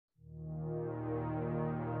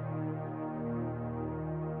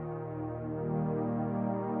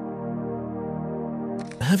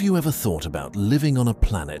Have you ever thought about living on a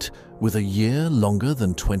planet with a year longer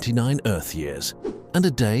than 29 Earth years and a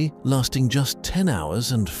day lasting just 10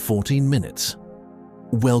 hours and 14 minutes?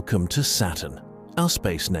 Welcome to Saturn, our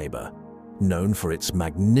space neighbor, known for its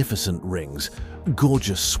magnificent rings,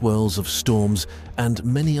 gorgeous swirls of storms, and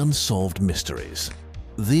many unsolved mysteries.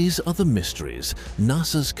 These are the mysteries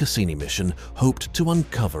NASA's Cassini mission hoped to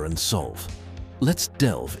uncover and solve. Let's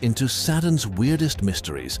delve into Saturn's weirdest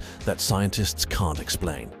mysteries that scientists can't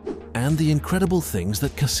explain, and the incredible things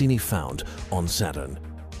that Cassini found on Saturn.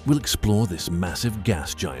 We'll explore this massive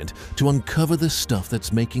gas giant to uncover the stuff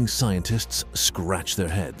that's making scientists scratch their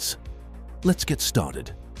heads. Let's get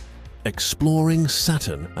started. Exploring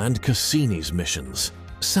Saturn and Cassini's missions.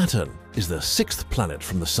 Saturn is the sixth planet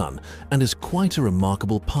from the Sun and is quite a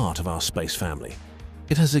remarkable part of our space family.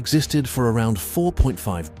 It has existed for around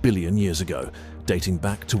 4.5 billion years ago, dating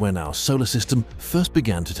back to when our solar system first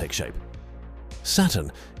began to take shape.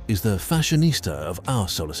 Saturn is the fashionista of our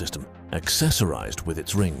solar system, accessorized with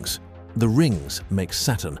its rings. The rings make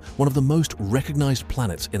Saturn one of the most recognized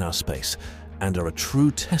planets in our space and are a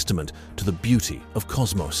true testament to the beauty of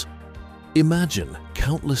cosmos. Imagine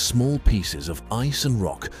countless small pieces of ice and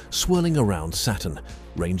rock swirling around Saturn,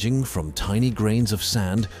 ranging from tiny grains of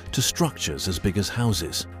sand to structures as big as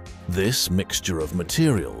houses. This mixture of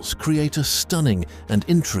materials create a stunning and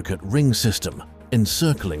intricate ring system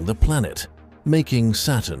encircling the planet, making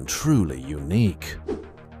Saturn truly unique.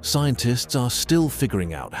 Scientists are still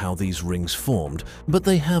figuring out how these rings formed, but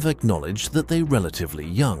they have acknowledged that they're relatively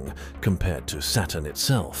young compared to Saturn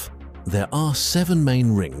itself. There are 7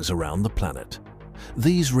 main rings around the planet.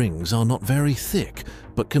 These rings are not very thick,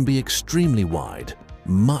 but can be extremely wide,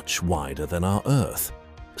 much wider than our Earth.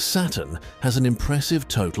 Saturn has an impressive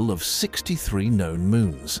total of 63 known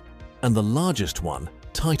moons, and the largest one,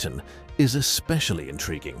 Titan, is especially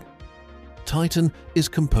intriguing. Titan is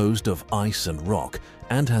composed of ice and rock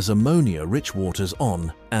and has ammonia-rich waters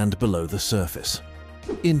on and below the surface.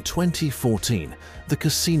 In 2014, the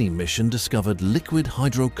Cassini mission discovered liquid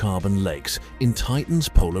hydrocarbon lakes in Titan's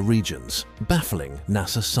polar regions, baffling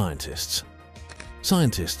NASA scientists.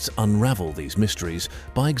 Scientists unravel these mysteries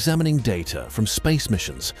by examining data from space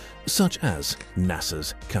missions such as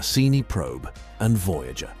NASA's Cassini probe and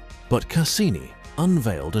Voyager. But Cassini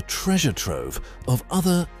unveiled a treasure trove of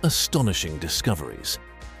other astonishing discoveries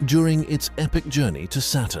during its epic journey to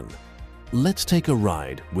Saturn. Let's take a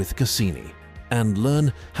ride with Cassini and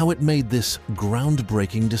learn how it made this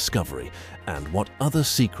groundbreaking discovery and what other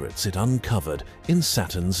secrets it uncovered in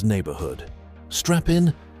Saturn's neighborhood. Strap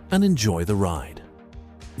in and enjoy the ride.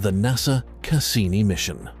 The NASA Cassini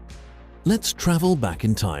mission. Let's travel back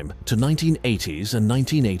in time to 1980s and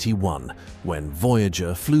 1981 when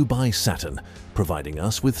Voyager flew by Saturn, providing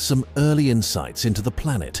us with some early insights into the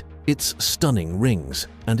planet, its stunning rings,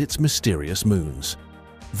 and its mysterious moons.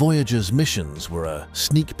 Voyager's missions were a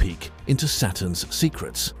sneak peek into Saturn's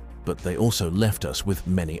secrets, but they also left us with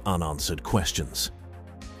many unanswered questions.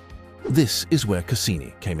 This is where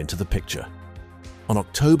Cassini came into the picture. On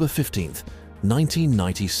October 15th,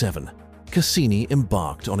 1997, Cassini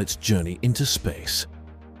embarked on its journey into space.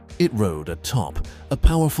 It rode atop a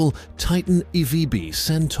powerful Titan EVB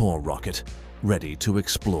Centaur rocket, ready to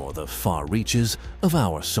explore the far reaches of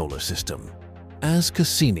our solar system. As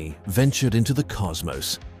Cassini ventured into the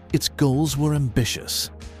cosmos, its goals were ambitious.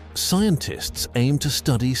 Scientists aimed to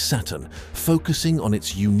study Saturn, focusing on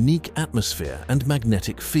its unique atmosphere and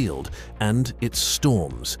magnetic field and its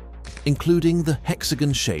storms, including the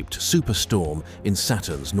hexagon-shaped superstorm in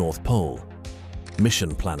Saturn's North Pole.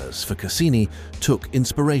 Mission planners for Cassini took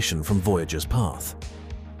inspiration from Voyager's path.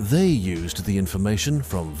 They used the information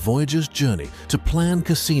from Voyager's journey to plan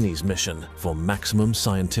Cassini's mission for maximum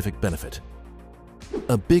scientific benefit.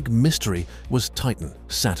 A big mystery was Titan,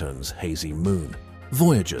 Saturn's hazy moon.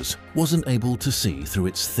 Voyager's wasn't able to see through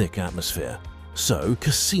its thick atmosphere, so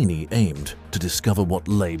Cassini aimed to discover what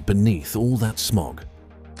lay beneath all that smog.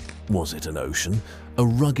 Was it an ocean, a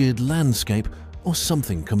rugged landscape, or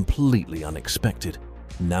something completely unexpected?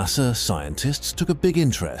 NASA scientists took a big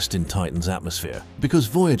interest in Titan's atmosphere because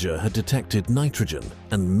Voyager had detected nitrogen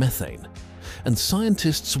and methane, and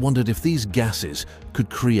scientists wondered if these gases could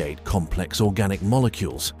create complex organic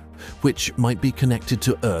molecules, which might be connected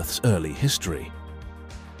to Earth's early history.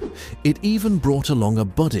 It even brought along a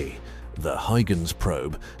body, the Huygens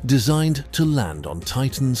probe, designed to land on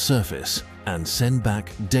Titan's surface and send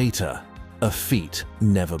back data, a feat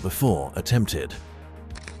never before attempted.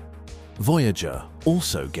 Voyager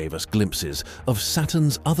also gave us glimpses of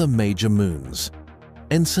Saturn's other major moons,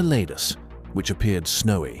 Enceladus, which appeared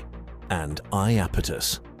snowy, and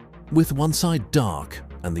Iapetus, with one side dark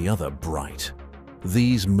and the other bright.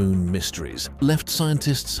 These moon mysteries left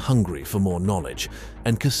scientists hungry for more knowledge,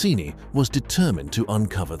 and Cassini was determined to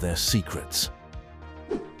uncover their secrets.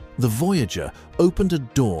 The Voyager opened a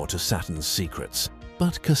door to Saturn's secrets,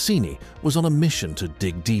 but Cassini was on a mission to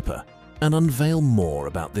dig deeper and unveil more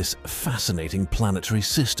about this fascinating planetary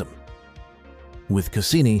system. With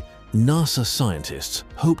Cassini, NASA scientists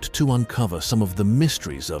hoped to uncover some of the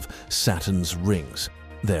mysteries of Saturn's rings,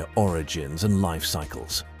 their origins and life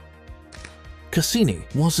cycles. Cassini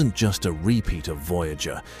wasn't just a repeat of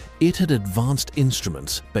Voyager, it had advanced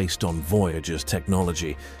instruments based on Voyager's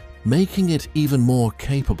technology, making it even more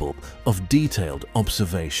capable of detailed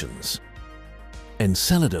observations.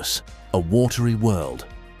 Enceladus, a watery world.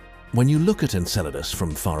 When you look at Enceladus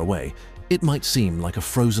from far away, it might seem like a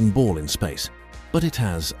frozen ball in space, but it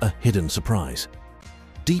has a hidden surprise.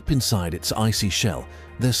 Deep inside its icy shell,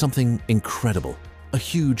 there's something incredible, a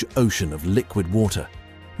huge ocean of liquid water.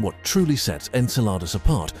 What truly sets Enceladus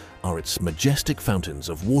apart are its majestic fountains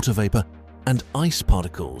of water vapor and ice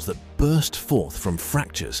particles that burst forth from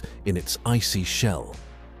fractures in its icy shell.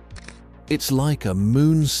 It's like a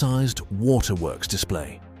moon-sized waterworks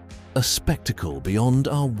display, a spectacle beyond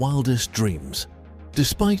our wildest dreams.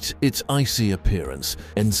 Despite its icy appearance,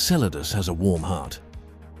 Enceladus has a warm heart.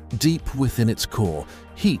 Deep within its core,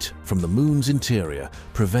 heat from the moon's interior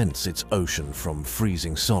prevents its ocean from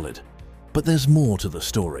freezing solid. But there's more to the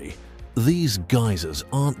story. These geysers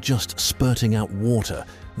aren't just spurting out water,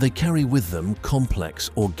 they carry with them complex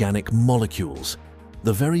organic molecules,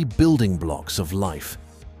 the very building blocks of life.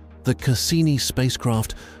 The Cassini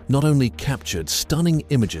spacecraft not only captured stunning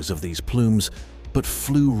images of these plumes, but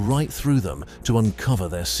flew right through them to uncover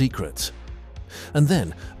their secrets. And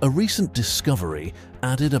then, a recent discovery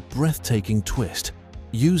added a breathtaking twist.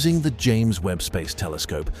 Using the James Webb Space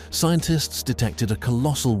Telescope, scientists detected a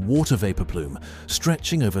colossal water vapor plume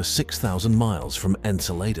stretching over 6,000 miles from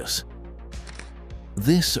Enceladus.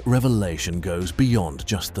 This revelation goes beyond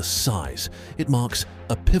just the size. It marks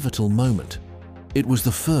a pivotal moment. It was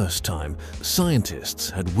the first time scientists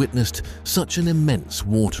had witnessed such an immense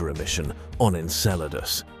water emission on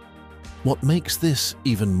Enceladus. What makes this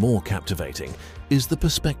even more captivating is the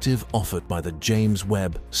perspective offered by the James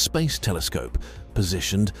Webb Space Telescope,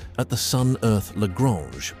 positioned at the Sun-Earth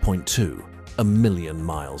Lagrange point 2, a million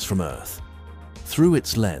miles from Earth. Through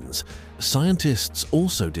its lens, scientists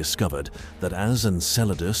also discovered that as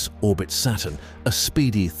Enceladus orbits Saturn, a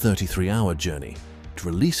speedy 33-hour journey, it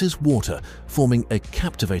releases water, forming a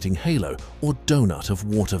captivating halo or donut of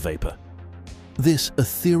water vapor. This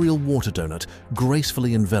ethereal water donut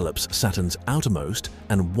gracefully envelops Saturn's outermost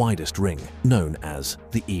and widest ring, known as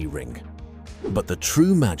the E-ring. But the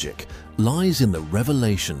true magic lies in the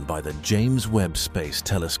revelation by the James Webb Space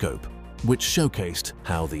Telescope, which showcased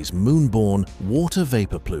how these moon-borne water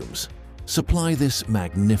vapor plumes supply this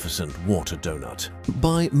magnificent water donut.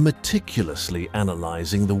 By meticulously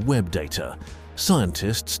analyzing the Webb data,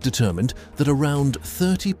 scientists determined that around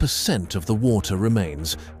 30% of the water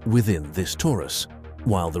remains within this torus,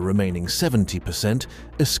 while the remaining 70%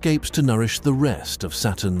 escapes to nourish the rest of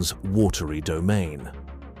Saturn's watery domain.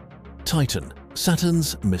 Titan,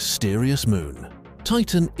 Saturn's mysterious moon.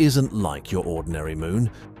 Titan isn't like your ordinary moon,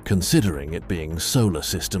 considering it being solar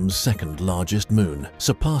system's second largest moon,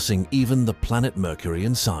 surpassing even the planet Mercury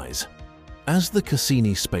in size. As the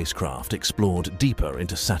Cassini spacecraft explored deeper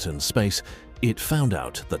into Saturn's space, it found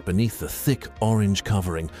out that beneath the thick orange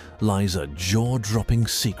covering lies a jaw-dropping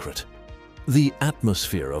secret. The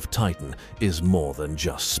atmosphere of Titan is more than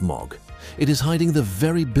just smog. It is hiding the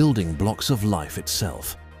very building blocks of life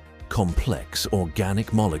itself. Complex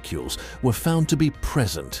organic molecules were found to be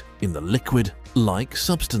present in the liquid-like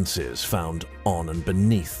substances found on and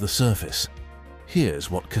beneath the surface.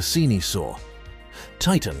 Here's what Cassini saw.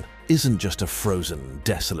 Titan isn't just a frozen,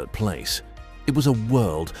 desolate place. It was a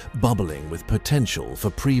world bubbling with potential for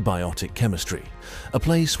prebiotic chemistry, a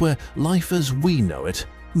place where life as we know it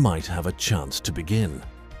might have a chance to begin.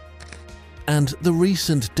 And the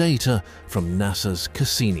recent data from NASA's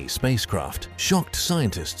Cassini spacecraft shocked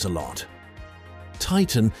scientists a lot.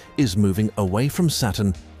 Titan is moving away from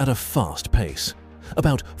Saturn at a fast pace,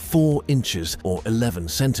 about 4 inches or 11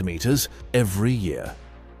 centimeters every year,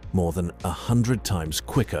 more than 100 times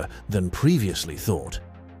quicker than previously thought.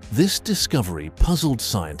 This discovery puzzled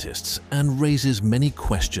scientists and raises many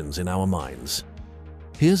questions in our minds.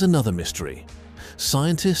 Here's another mystery.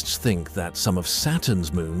 Scientists think that some of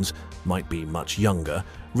Saturn's moons might be much younger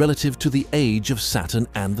relative to the age of Saturn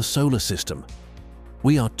and the solar system.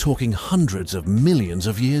 We are talking hundreds of millions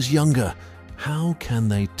of years younger. How can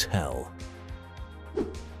they tell?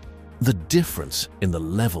 The difference in the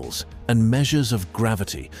levels and measures of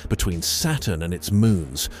gravity between Saturn and its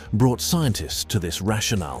moons brought scientists to this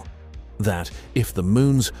rationale that if the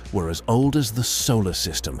moons were as old as the solar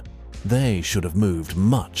system, they should have moved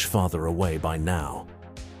much farther away by now.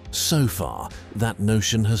 So far, that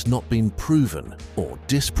notion has not been proven or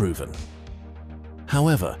disproven.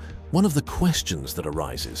 However, one of the questions that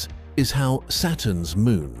arises is how Saturn's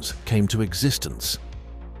moons came to existence.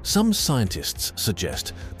 Some scientists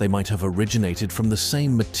suggest they might have originated from the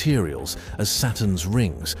same materials as Saturn's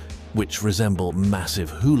rings, which resemble massive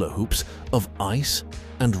hula hoops of ice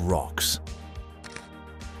and rocks.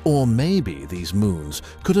 Or maybe these moons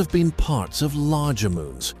could have been parts of larger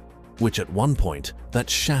moons, which at one point that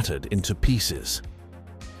shattered into pieces.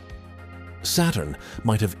 Saturn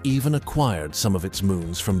might have even acquired some of its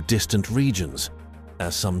moons from distant regions,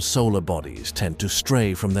 as some solar bodies tend to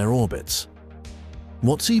stray from their orbits.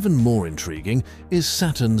 What's even more intriguing is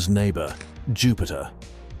Saturn's neighbor, Jupiter.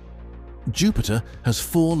 Jupiter has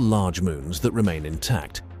 4 large moons that remain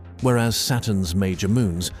intact, whereas Saturn's major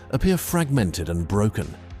moons appear fragmented and broken.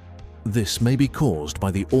 This may be caused by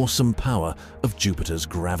the awesome power of Jupiter's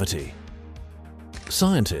gravity.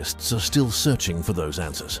 Scientists are still searching for those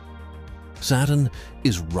answers. Saturn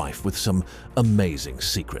is rife with some amazing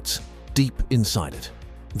secrets deep inside it.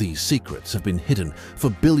 These secrets have been hidden for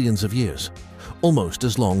billions of years, almost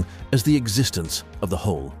as long as the existence of the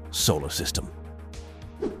whole solar system.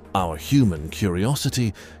 Our human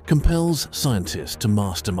curiosity compels scientists to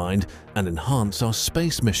mastermind and enhance our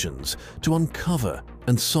space missions to uncover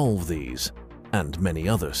and solve these and many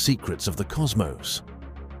other secrets of the cosmos.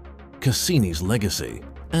 Cassini's legacy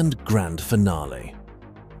and grand finale.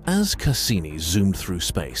 As Cassini zoomed through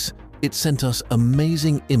space, it sent us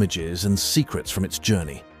amazing images and secrets from its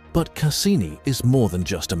journey. But Cassini is more than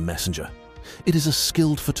just a messenger. It is a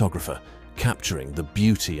skilled photographer, capturing the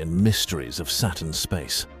beauty and mysteries of Saturn's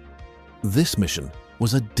space. This mission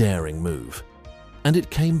was a daring move, and it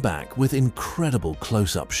came back with incredible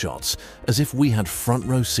close-up shots as if we had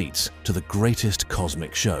front-row seats to the greatest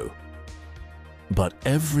cosmic show. But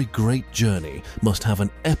every great journey must have an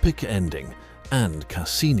epic ending, and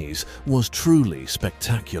Cassini's was truly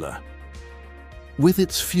spectacular. With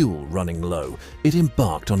its fuel running low, it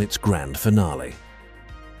embarked on its grand finale.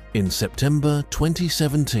 In September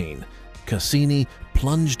 2017, Cassini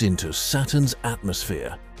plunged into Saturn's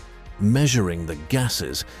atmosphere, measuring the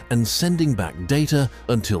gases and sending back data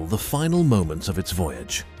until the final moments of its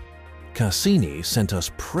voyage. Cassini sent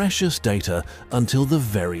us precious data until the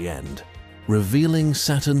very end, revealing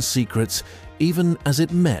Saturn's secrets even as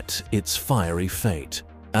it met its fiery fate.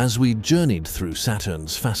 As we journeyed through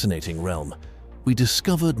Saturn's fascinating realm, we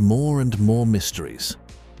discovered more and more mysteries.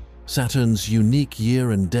 Saturn's unique year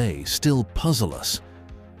and day still puzzle us,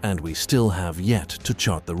 and we still have yet to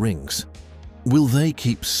chart the rings. Will they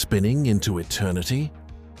keep spinning into eternity?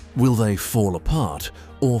 Will they fall apart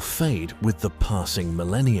or fade with the passing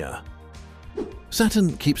millennia?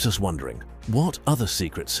 Saturn keeps us wondering, what other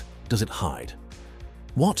secrets does it hide?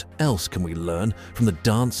 What else can we learn from the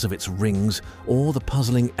dance of its rings or the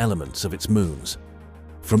puzzling elements of its moons?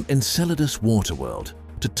 From Enceladus waterworld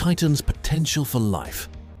to Titan's potential for life,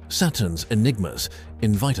 Saturn's enigmas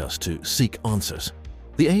invite us to seek answers.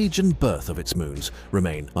 The age and birth of its moons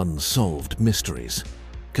remain unsolved mysteries.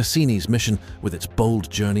 Cassini's mission, with its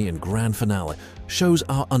bold journey and grand finale, shows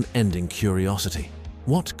our unending curiosity.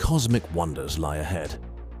 What cosmic wonders lie ahead?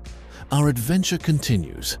 Our adventure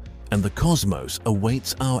continues, and the cosmos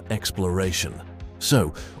awaits our exploration.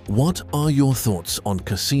 So, what are your thoughts on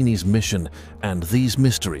Cassini's mission and these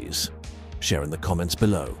mysteries? Share in the comments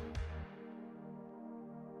below.